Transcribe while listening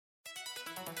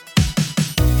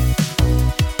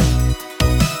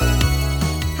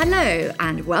Hello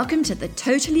and welcome to the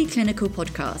Totally Clinical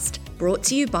podcast, brought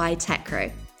to you by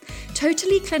TechCrow.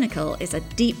 Totally Clinical is a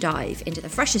deep dive into the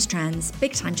freshest trends,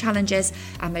 big-time challenges,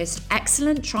 and most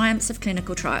excellent triumphs of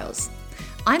clinical trials.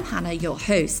 I'm Hannah, your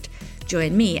host.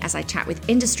 Join me as I chat with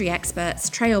industry experts,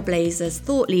 trailblazers,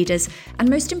 thought leaders,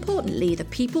 and most importantly, the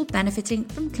people benefiting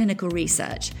from clinical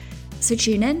research. So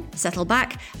tune in, settle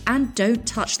back, and don't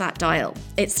touch that dial.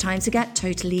 It's time to get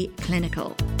totally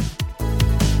clinical.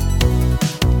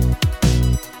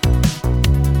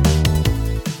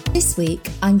 This week,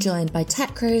 I'm joined by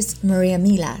TechCrow's Maria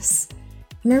Milas.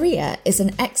 Maria is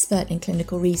an expert in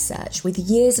clinical research with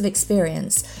years of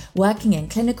experience working in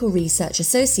clinical research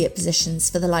associate positions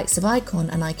for the likes of ICON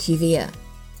and IQVIA.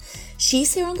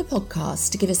 She's here on the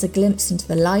podcast to give us a glimpse into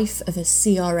the life of a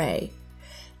CRA.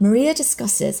 Maria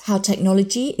discusses how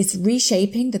technology is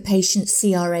reshaping the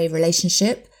patient-CRA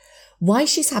relationship, why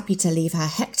she's happy to leave her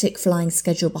hectic flying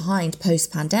schedule behind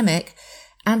post-pandemic,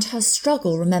 and her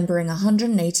struggle remembering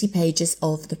 180 pages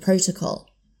of the protocol.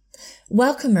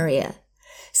 Welcome, Maria.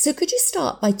 So could you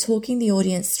start by talking the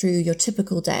audience through your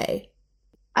typical day?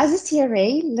 As a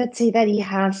CRA, let's say that you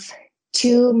have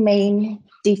two main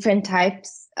different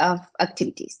types of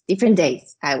activities, different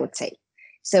days, I would say.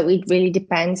 So it really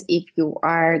depends if you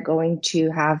are going to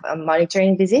have a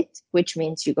monitoring visit, which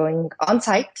means you're going on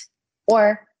site,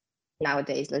 or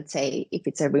nowadays, let's say if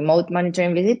it's a remote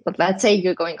monitoring visit, but let's say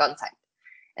you're going on site.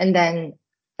 And then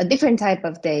a different type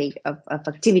of day of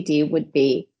activity would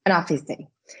be an office day.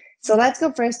 So let's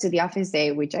go first to the office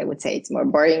day, which I would say it's more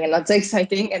boring and not so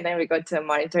exciting. And then we go to a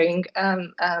monitoring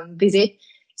visit.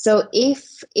 So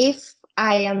if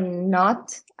I am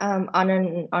not on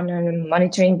a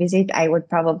monitoring visit, I would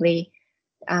probably,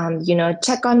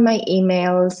 check on my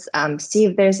emails, see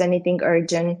if there's anything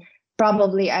urgent.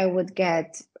 Probably I would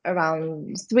get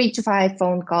around 3 to 5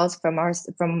 phone calls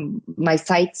from my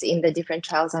sites in the different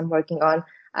trials I'm working on,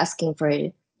 asking for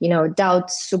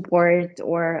doubts, support,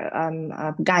 or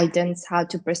guidance, how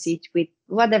to proceed with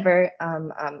whatever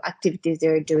activities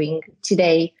they're doing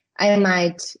today. I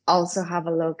might also have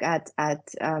a look at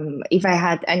if I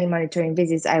had any monitoring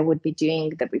visits, I would be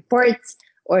doing the reports,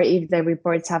 or if the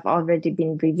reports have already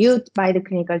been reviewed by the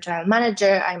clinical trial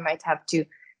manager, I might have to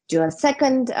do a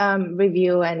second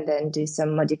review and then do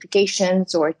some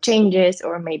modifications or changes,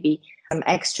 or maybe some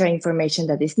extra information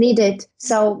that is needed.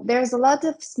 So there's a lot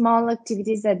of small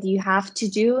activities that you have to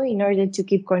do in order to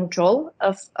keep control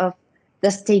of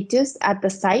the status at the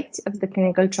site of the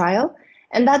clinical trial.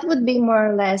 And that would be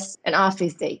more or less an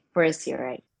office day for a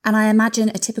CRA. And I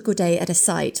imagine a typical day at a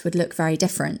site would look very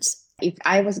different. If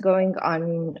I was going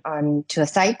on to a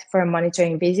site for a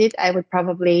monitoring visit, I would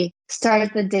probably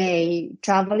start the day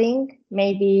traveling.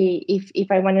 Maybe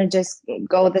if I want to just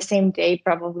go the same day,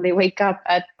 probably wake up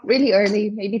at really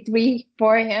early, maybe 3,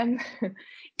 4 a.m.,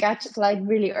 catch a flight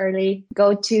really early,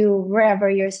 go to wherever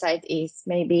your site is,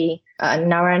 maybe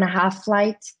an hour and a half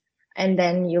flight. And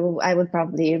then I would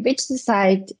probably reach the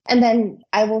site, and then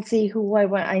I will see who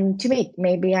I need to meet.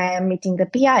 Maybe I am meeting the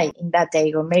PI in that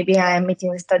day, or maybe I am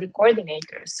meeting the study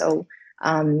coordinator. So,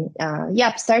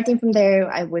 starting from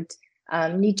there, I would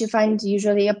need to find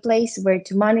usually a place where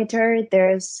to monitor.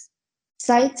 There's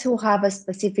sites who have a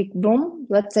specific room,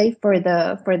 let's say for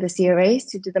the CRAs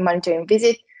to do the monitoring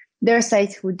visit. There are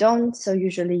sites who don't. So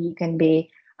usually you can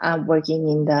be working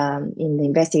in the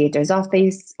investigator's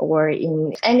office, or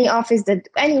in any office that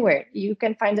anywhere you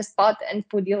can find a spot and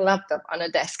put your laptop on a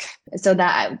desk. So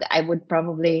that I would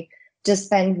probably just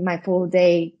spend my full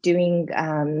day doing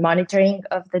monitoring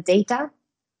of the data,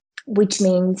 which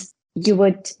means you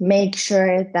would make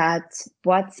sure that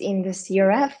what's in the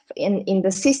CRF in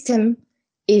the system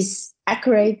is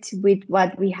accurate with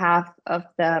what we have of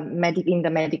in the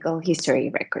medical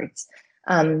history records.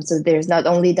 So there's not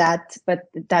only that, but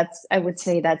I would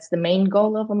say that's the main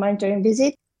goal of a monitoring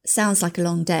visit. Sounds like a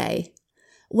long day.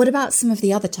 What about some of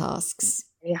the other tasks?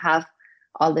 You have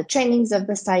all the trainings of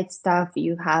the site staff.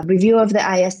 You have review of the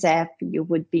ISF. You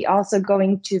would be also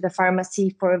going to the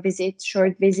pharmacy for a visit,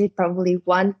 short visit, probably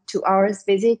 1-2 hours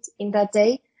visit in that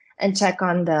day, and check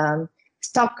on the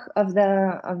stock of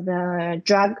the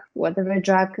drug, whatever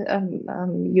drug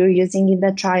you're using in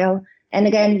the trial. And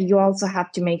again, you also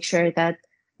have to make sure that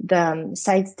the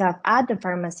site staff at the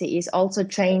pharmacy is also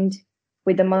trained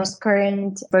with the most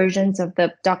current versions of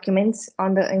the documents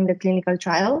in the clinical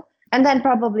trial. And then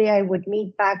probably I would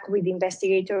meet back with the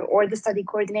investigator or the study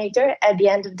coordinator at the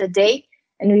end of the day,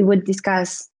 and we would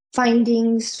discuss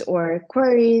findings or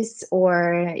queries,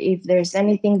 or if there's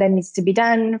anything that needs to be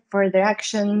done, further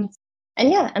actions.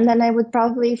 And then I would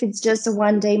probably, if it's just a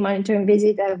 1-day monitoring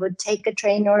visit, I would take a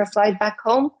train or a flight back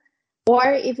home Or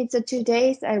if it's a 2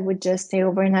 days, I would just stay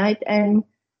overnight and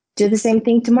do the same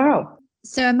thing tomorrow.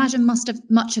 So I imagine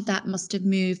much of that must have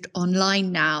moved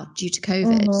online now due to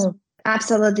COVID. Mm-hmm.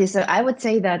 Absolutely. So I would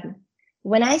say that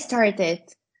when I started,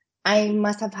 I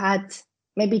must have had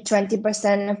maybe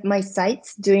 20% of my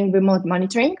sites doing remote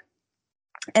monitoring.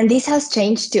 And this has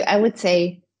changed to, I would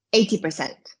say,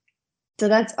 80%. So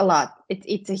that's a lot.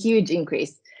 It's a huge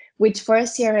increase, which for a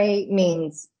CRA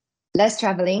means less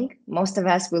traveling. Most of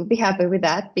us will be happy with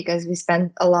that because we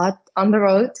spend a lot on the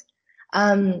road.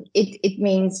 It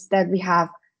means that we have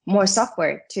more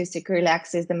software to securely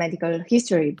access the medical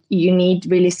history. You need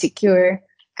really secure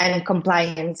and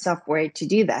compliant software to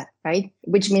do that, right?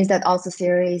 Which means that also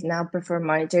CRAs now prefer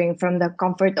monitoring from the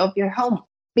comfort of your home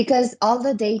because all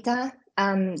the data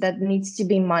that needs to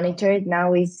be monitored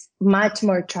now is much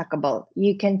more trackable.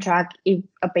 You can track if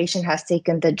a patient has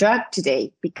taken the drug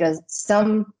today because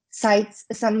some sites,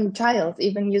 some trials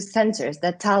even use sensors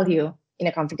that tell you in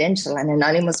a confidential and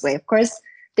anonymous way, of course,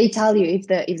 they tell you if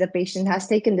the patient has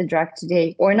taken the drug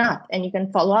today or not, and you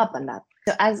can follow up on that.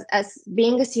 So as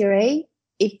being a CRA,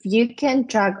 if you can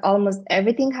track almost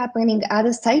everything happening at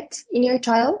a site in your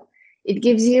trial, it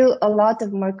gives you a lot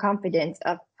of more confidence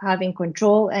of having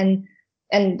control and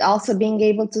also being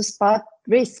able to spot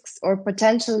risks or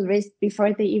potential risks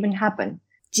before they even happen.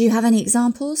 Do you have any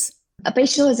examples? A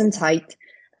patient was on site.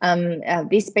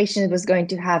 This patient was going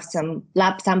to have some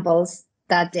lab samples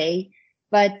that day,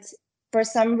 but for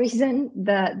some reason,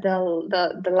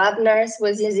 the lab nurse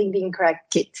was using the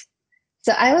incorrect kit.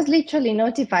 So I was literally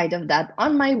notified of that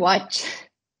on my watch.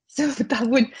 So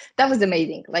that was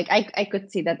amazing. Like I could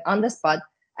see that on the spot.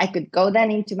 I could go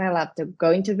then into my laptop, go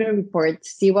into the report,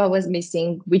 see what was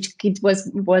missing, which kit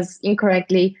was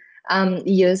incorrectly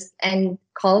used, and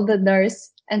call the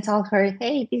nurse and tell her,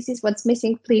 hey, this is what's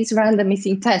missing. Please run the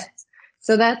missing tests.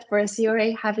 So that for a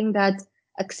CRA, having that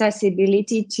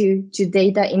accessibility to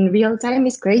data in real time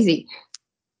is crazy.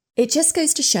 It just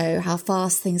goes to show how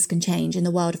fast things can change in the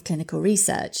world of clinical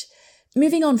research.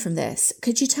 Moving on from this,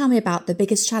 could you tell me about the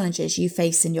biggest challenges you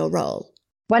face in your role?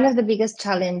 One of the biggest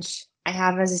challenges I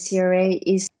have as a CRA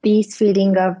is this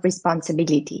feeling of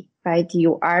responsibility, right?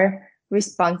 You are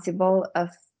responsible of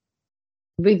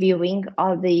reviewing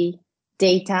all the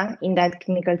data in that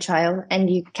clinical trial and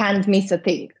you can't miss a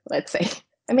thing, let's say.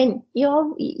 I mean,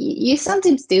 you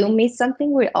sometimes do miss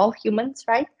something. We're all humans,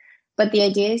 right? But the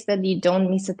idea is that you don't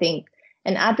miss a thing.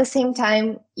 And at the same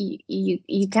time,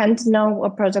 you can't know a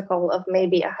protocol of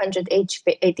maybe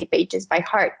 180 pages by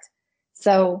heart.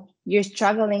 So you're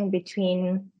struggling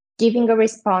between giving a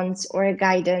response or a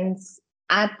guidance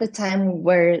at the time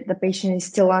where the patient is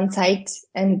still on site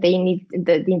and they need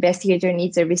the investigator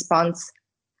needs a response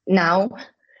now.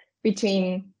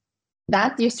 Between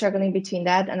that, you're struggling between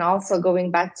that and also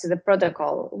going back to the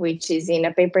protocol, which is in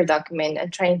a paper document,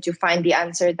 and trying to find the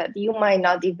answer that you might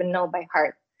not even know by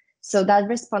heart. So that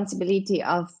responsibility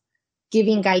of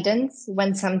giving guidance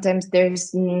when sometimes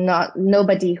there's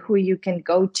nobody who you can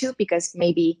go to because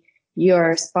maybe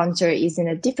your sponsor is in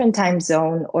a different time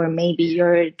zone, or maybe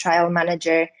your trial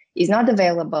manager is not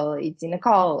available, it's in a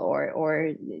call,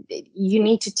 or you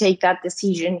need to take that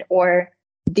decision, or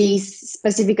this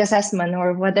specific assessment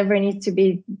or whatever needs to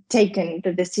be taken,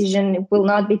 the decision will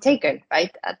not be taken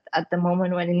right at the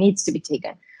moment when it needs to be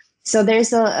taken. So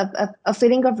there's a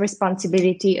feeling of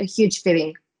responsibility, a huge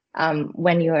feeling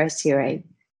when you are a CRA.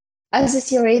 As a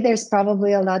CRA, there's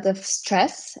probably a lot of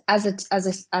stress as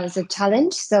a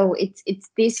challenge. So it's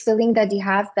this feeling that you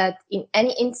have that in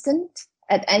any instant,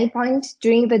 at any point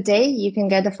during the day, you can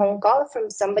get a phone call from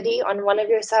somebody on one of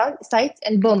your sites,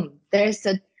 and boom, there's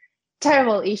a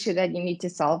terrible issue that you need to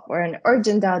solve, or an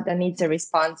urgent doubt that needs a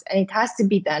response, and it has to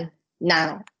be done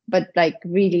now, but like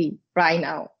really right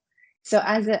now. So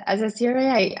as a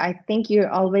CRA, I think you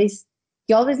always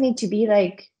need to be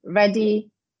like ready,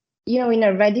 in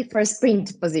a ready for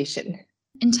sprint position.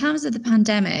 In terms of the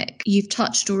pandemic, you've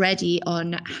touched already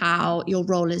on how your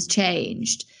role has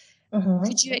changed. Mm-hmm.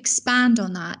 Could you expand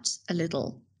on that a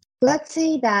little? Let's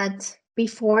say that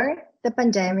before the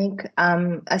pandemic,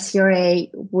 a CRA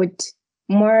would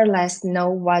more or less know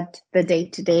what the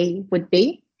day-to-day would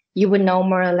be. You would know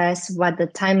more or less what the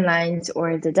timelines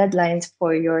or the deadlines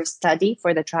for your study,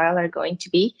 for the trial, are going to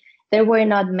be. There were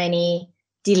not many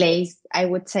delays, I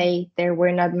would say. There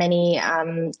were not many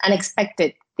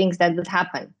unexpected things that would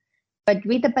happen. But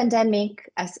with the pandemic,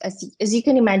 as you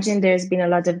can imagine, there's been a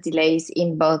lot of delays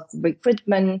in both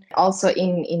recruitment, also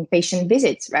in patient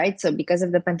visits, right? So because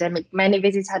of the pandemic, many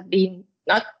visits had been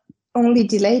not only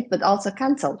delayed, but also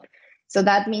canceled. So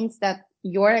that means that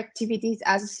your activities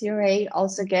as a CRA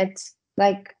also get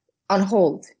like on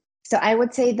hold. So I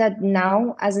would say that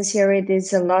now as a CRA,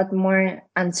 there's a lot more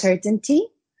uncertainty.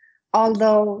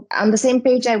 Although on the same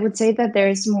page, I would say that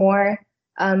there's more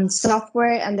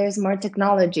software and there's more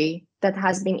technology that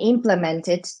has been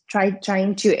implemented,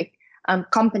 trying to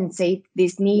compensate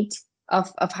this need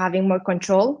of having more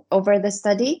control over the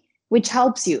study, which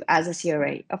helps you as a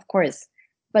CRA, of course.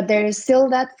 But there is still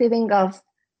that feeling of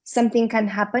something can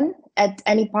happen at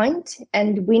any point,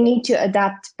 and we need to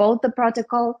adapt both the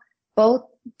protocol, both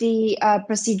the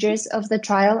procedures of the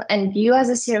trial, and you as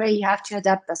a CRA, you have to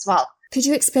adapt as well. Could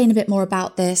you explain a bit more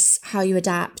about this, how you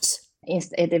adapt?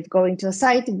 Instead of going to a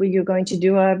site where you're going to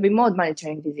do a remote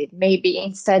monitoring visit, maybe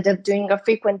instead of doing a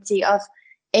frequency of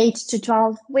 8 to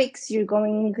 12 weeks, you're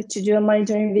going to do a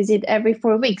monitoring visit every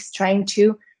 4 weeks, trying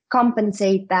to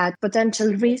compensate that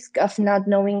potential risk of not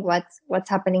knowing what's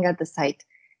happening at the site.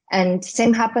 And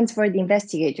same happens for the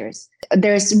investigators.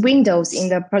 There's windows in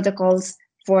the protocols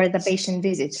for the patient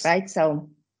visits, right? So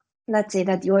let's say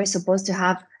that you are supposed to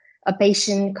have a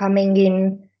patient coming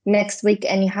in next week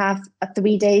and you have a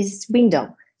 3 days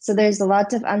window. So there's a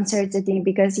lot of uncertainty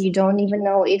because you don't even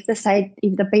know if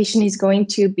the patient is going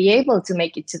to be able to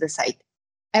make it to the site.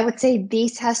 I would say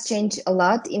this has changed a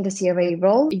lot in the CRA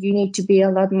role. You need to be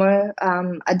a lot more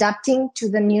adapting to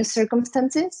the new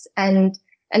circumstances and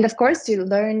of course to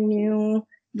learn new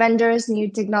vendors, new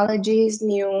technologies,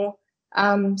 new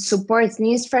supports,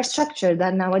 new infrastructure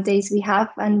that nowadays we have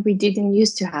and we didn't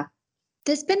used to have.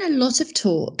 There's been a lot of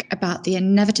talk about the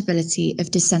inevitability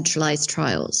of decentralized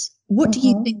trials. What do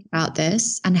you think about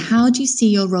this, and how do you see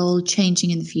your role changing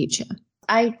in the future?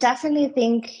 I definitely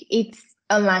think it's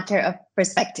a matter of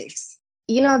perspectives.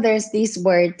 There's this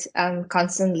word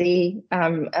constantly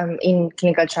in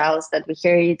clinical trials that we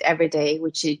hear it every day,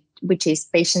 which is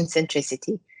patient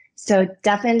centricity. So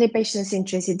definitely patient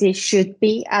centricity should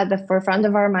be at the forefront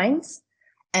of our minds,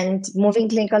 and moving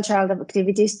clinical trial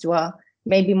activities to a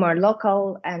maybe more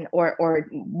local and or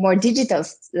more digital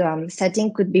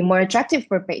setting could be more attractive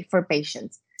for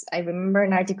patients. I remember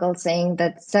an article saying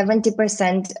that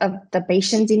 70% of the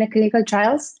patients in a clinical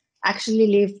trials actually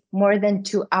live more than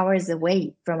 2 hours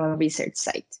away from a research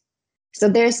site. So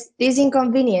there's this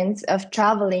inconvenience of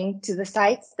traveling to the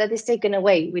sites that is taken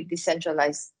away with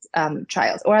decentralized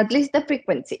trials, or at least the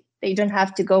frequency. They don't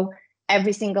have to go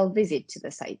every single visit to the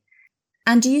site.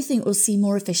 And do you think we'll see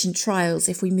more efficient trials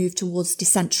if we move towards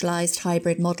decentralized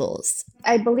hybrid models?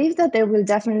 I believe that there will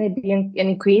definitely be an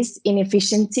increase in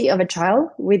efficiency of a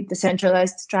trial with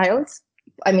decentralized trials.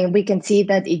 I mean, we can see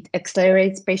that it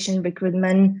accelerates patient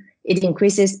recruitment. It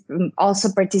increases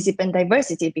also participant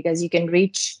diversity because you can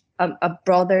reach a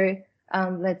broader,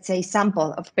 let's say,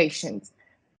 sample of patients.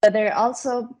 But there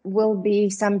also will be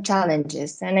some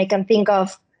challenges. And I can think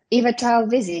of, if a trial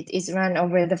visit is run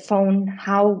over the phone,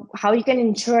 how you can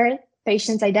ensure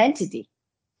patient's identity,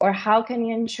 or how can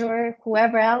you ensure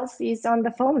whoever else is on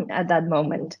the phone at that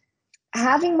moment?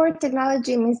 Having more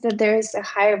technology means that there is a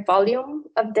higher volume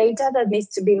of data that needs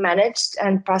to be managed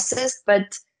and processed,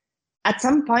 but at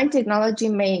some point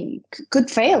technology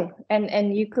could fail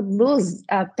and you could lose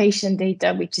patient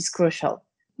data, which is crucial.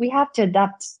 We have to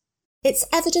adapt. It's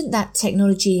evident that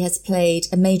technology has played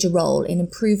a major role in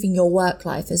improving your work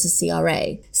life as a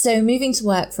CRA. So moving to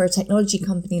work for a technology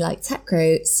company like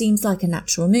Techro seems like a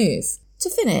natural move. To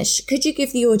finish, could you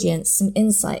give the audience some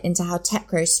insight into how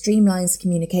Techro streamlines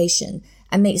communication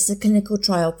and makes the clinical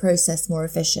trial process more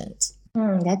efficient?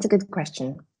 That's a good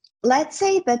question. Let's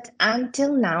say that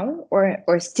until now,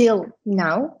 or still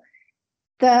now,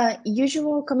 the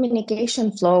usual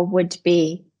communication flow would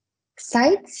be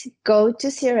sites go to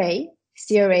CRA,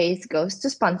 CRA goes to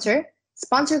sponsor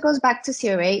goes back to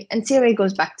CRA, and CRA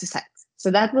goes back to sites. So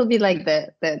that will be like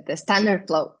the standard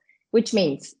flow, which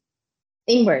means,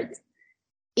 in words,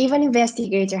 if an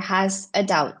investigator has a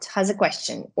doubt, has a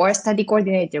question, or a study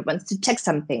coordinator wants to check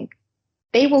something,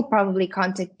 they will probably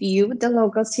contact you, the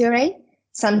local CRA,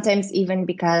 sometimes even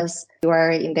because you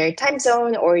are in their time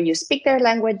zone or you speak their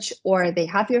language or they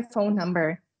have your phone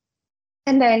number.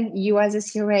 And then you as a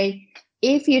CRA,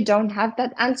 if you don't have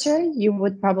that answer, you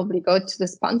would probably go to the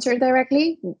sponsor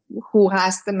directly, who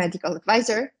has the medical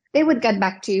advisor. They would get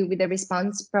back to you with a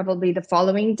response probably the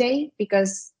following day,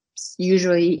 because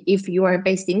usually if you are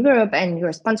based in Europe and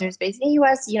your sponsor is based in the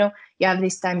US, you have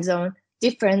this time zone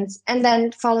difference. And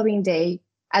then following day,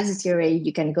 as a CRA,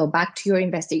 you can go back to your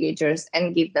investigators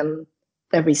and give them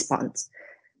the response.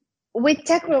 With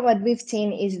Techro, what we've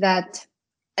seen is that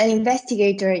an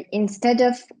investigator, instead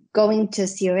of going to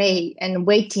CRA and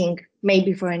waiting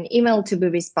maybe for an email to be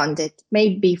responded,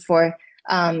 maybe for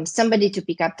somebody to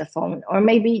pick up the phone, or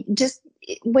maybe just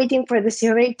waiting for the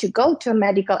CRA to go to a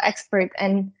medical expert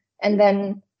and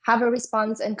then have a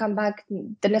response, and come back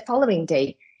the following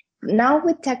day. Now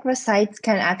with Tecro, sites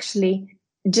can actually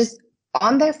just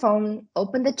on their phone,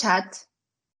 open the chat,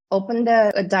 open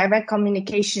a direct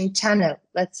communication channel,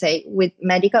 let's say, with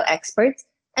medical experts,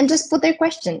 and just put their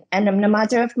question. And in a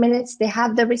matter of minutes, they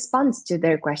have the response to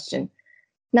their question.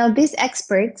 Now, these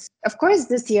experts, of course,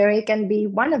 the CRA can be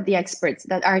one of the experts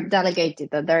that are delegated,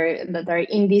 that are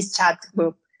in this chat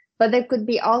group, but there could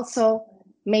be also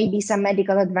maybe some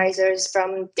medical advisors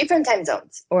from different time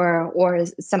zones, or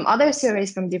some other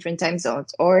CRAs from different time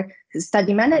zones, or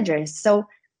study managers. So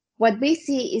what we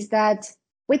see is that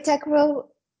with Tecro,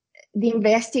 the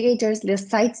investigators, the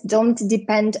sites don't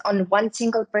depend on one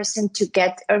single person to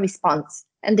get a response,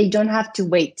 and they don't have to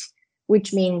wait,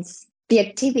 which means the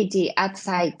activity at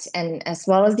site and as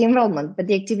well as the enrollment, but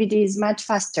the activity is much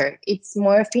faster. It's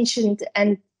more efficient,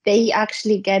 and they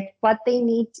actually get what they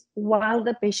need while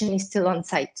the patient is still on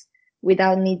site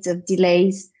without needs of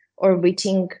delays or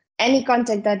reaching any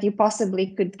contact that you possibly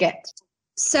could get.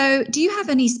 So do you have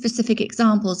any specific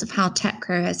examples of how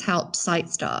Tecro has helped site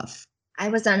staff? I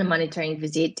was on a monitoring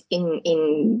visit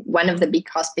in one of the big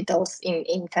hospitals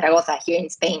in Zaragoza here in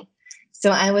Spain.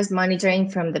 So I was monitoring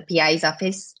from the PI's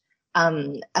office.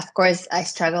 Of course, I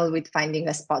struggled with finding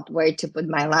a spot where to put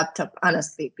my laptop,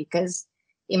 honestly, because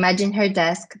imagine her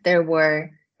desk. There were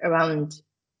around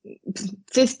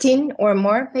 15 or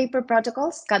more paper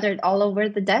protocols scattered all over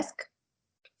the desk.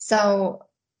 So,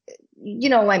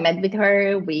 I met with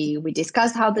her. We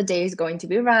discussed how the day is going to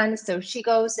be run. So she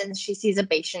goes and she sees a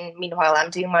patient. Meanwhile,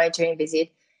 I'm doing monitoring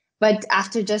visit. But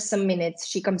after just some minutes,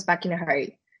 she comes back in a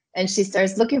hurry. And she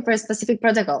starts looking for a specific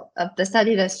protocol of the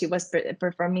study that she was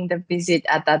performing the visit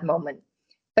at that moment.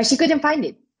 But she couldn't find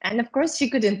it. And of course, she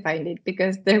couldn't find it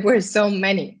because there were so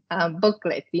many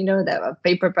booklets, the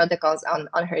paper protocols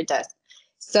on her desk.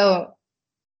 So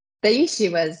the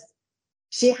issue was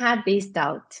she had this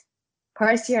doubt.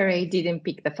 Her CRA didn't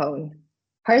pick the phone.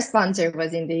 Her sponsor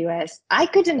was in the US. I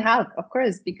couldn't help, of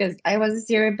course, because I was a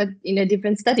CRA, but in a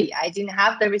different study. I didn't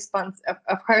have the response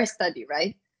of her study,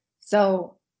 right?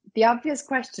 So the obvious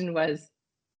question was,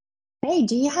 hey,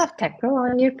 do you have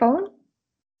Tecro on your phone?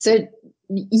 So,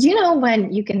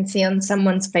 when you can see on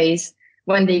someone's face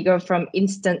when they go from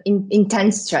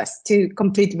intense stress to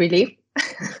complete relief.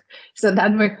 So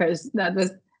that was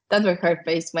her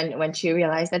face when she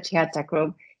realized that she had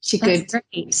Tecro. That's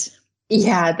great.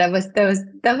 Yeah, that was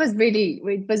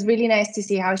really nice to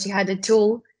see how she had a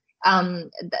tool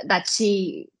that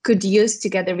she could use to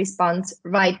get a response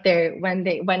right there when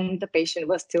the patient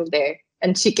was still there,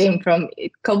 and she came from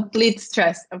complete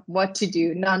stress of what to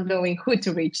do, not knowing who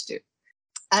to reach to.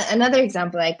 Another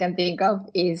example I can think of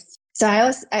is, so I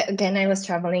was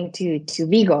traveling to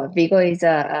Vigo. Vigo is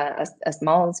a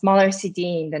smaller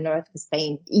city in the north of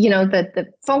Spain. The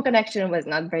phone connection was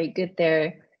not very good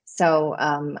there. So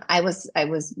I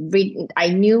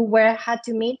knew where I had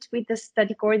to meet with the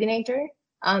study coordinator.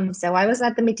 So I was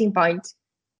at the meeting point.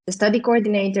 The study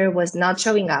coordinator was not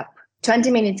showing up.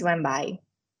 20 minutes went by.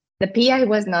 The PI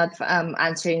was not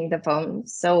answering the phone.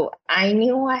 So I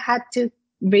knew I had to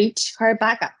reach her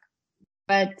backup.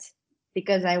 But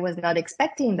because I was not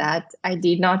expecting that, I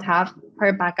did not have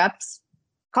her backup's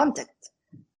contact.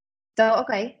 So,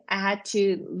 okay, I had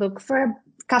to look for a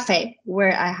cafe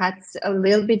where I had a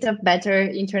little bit of better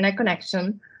internet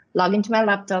connection, log into my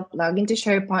laptop, log into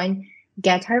SharePoint,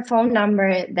 get her phone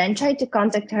number, then try to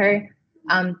contact her,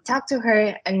 talk to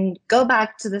her, and go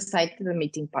back to the site to the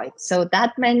meeting point. So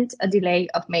that meant a delay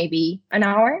of maybe an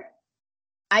hour.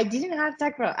 I didn't have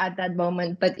Tecro at that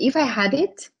moment, but if I had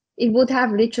it, it would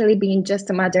have literally been just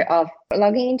a matter of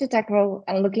logging into Tecro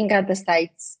and looking at the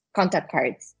site's contact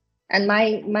cards. And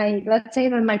let's say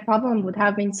that my problem would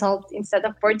have been solved instead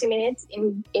of 40 minutes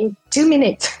in 2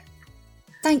 minutes.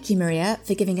 Thank you, Maria,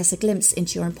 for giving us a glimpse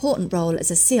into your important role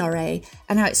as a CRA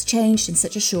and how it's changed in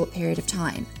such a short period of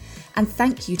time. And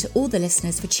thank you to all the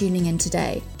listeners for tuning in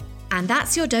today. And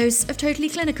that's your dose of Totally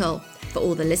Clinical. For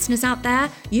all the listeners out there,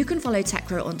 you can follow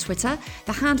Tecro on Twitter.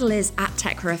 The handle is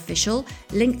 @TecroOfficial,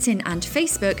 LinkedIn and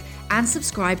Facebook, and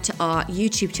subscribe to our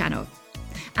YouTube channel.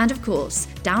 And of course,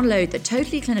 download the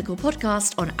Totally Clinical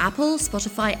podcast on Apple,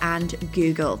 Spotify, and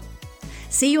Google.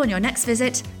 See you on your next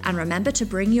visit, and remember to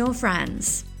bring your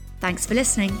friends. Thanks for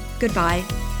listening. Goodbye.